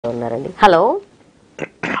ఉన్నారండి. Hello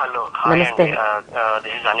Hello. Hi, నమస్తే. Andy.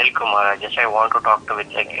 This is Anil Kumar. Just I want to talk to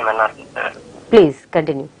with like M.N.R.GUPTA. Please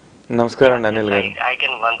continue. నమస్కారం అనిల్ గారు. I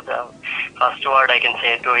can one first word I can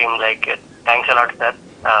say to him like thanks a lot, sir.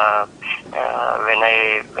 When I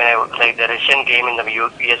like the Russian game in the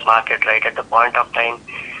US market, right at the point of time,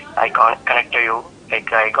 I can't connect to you.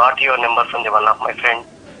 Like I got your number from the one of my friend,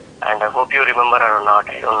 and I hope you remember or not.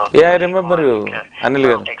 I don't know. Yeah, I remember you, Anil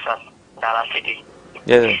garu. Texas, Dallas City.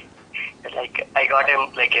 Yeah. Like I got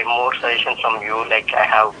like a more suggestions from you. Like I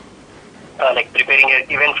have like preparing it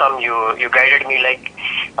even from you. You guided me like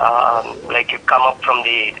you come up from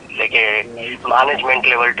the like a management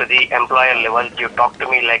level to the employer level. You talk to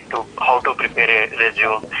me like to how to prepare a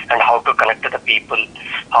resume and how to connect to the people,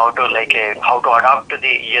 how to how to adapt to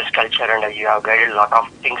the US culture, and you have guided a lot of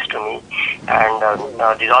things to me. And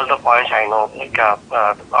these are the points I know. Like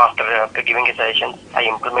after giving a suggestions, I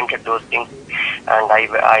implemented those things, and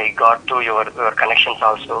I got to your connections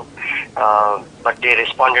also. But they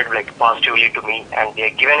responded like positively to me, and they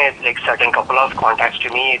given a like certain couple of contacts to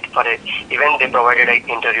me for even they provided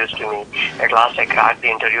interviews to me. At last I cracked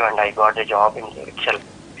the interview and I got the job in itself.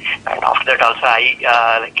 And after that also I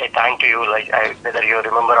I thank to you, like whether you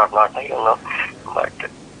remember or not, I don't know, but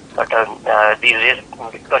these days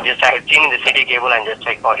because just I had seen in the city cable and just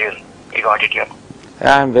like we got it here.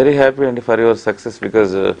 I am very happy and for your success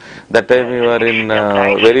because that time you were in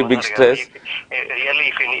very big stress. Really,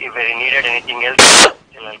 if you needed anything else,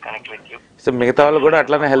 I'll connect with you. So మిగతా వాళ్ళు కూడా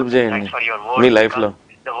అట్లానే help చేయండి మీ life లో.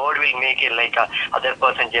 The word will make it like other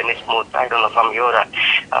person journey smooth. I don't know, from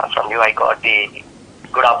you I got the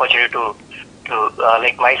good opportunity to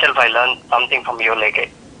like myself I learned something from you, like a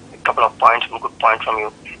couple of points, good points from you,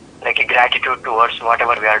 like a gratitude towards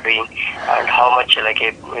whatever we are doing and how much like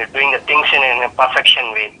we're doing the things in a perfection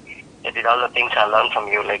way. That is all the things I learned from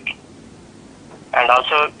you, like. And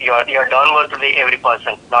also you're downward to every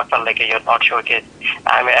person, not for like you're not showcase.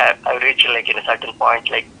 I reach like in a certain point,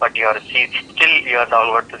 like, but still you're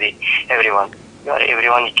downward to everyone. You are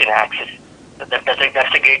everyone you can access.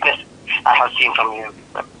 That's the greatness I have seen from you.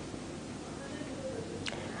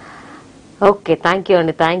 Okay, thank you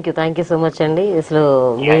అండి. Thank you so much అండి. అసలు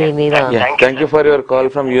మీ మీద thank you for your call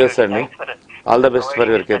from US అండి. All the best for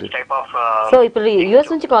your career. So ఇప్పుడు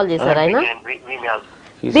US నుంచి call చేశారు ఆయన.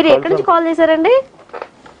 మీరు ఎక్కడి నుంచి కాల్ చేశారండి?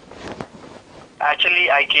 Actually,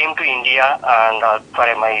 I came to India and for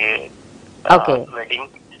my wedding.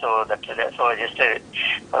 So just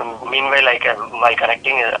meanwhile, like while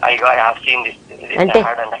connecting, I have seen this అంటే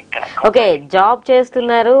ఓకే, జాబ్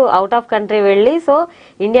చేస్తున్నారు అవుట్ ఆఫ్ కంట్రీ వెళ్ళి, సో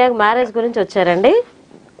ఇండియాకి మ్యారేజ్ గురించి వచ్చారండి.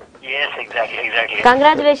 Yes, exactly.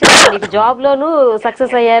 కంగ్రాచులేషన్స్ అండి. ఇటు జాబ్ లోను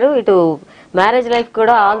success అయ్యారు, ఇటు మ్యారేజ్ లైఫ్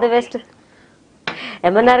కూడా ఆల్ ది బెస్ట్.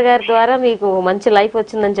 ఎంఎన్ఆర్ గారి ద్వారా మీకు మంచి లైఫ్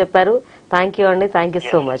వచ్చిందని చెప్పారు. థ్యాంక్ యూ అండి. Thank you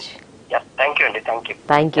so much. Thank you, Andy. Thank you.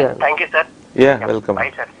 Thank you. Thank you, sir. Yeah, welcome.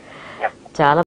 Bye, sir. చాలా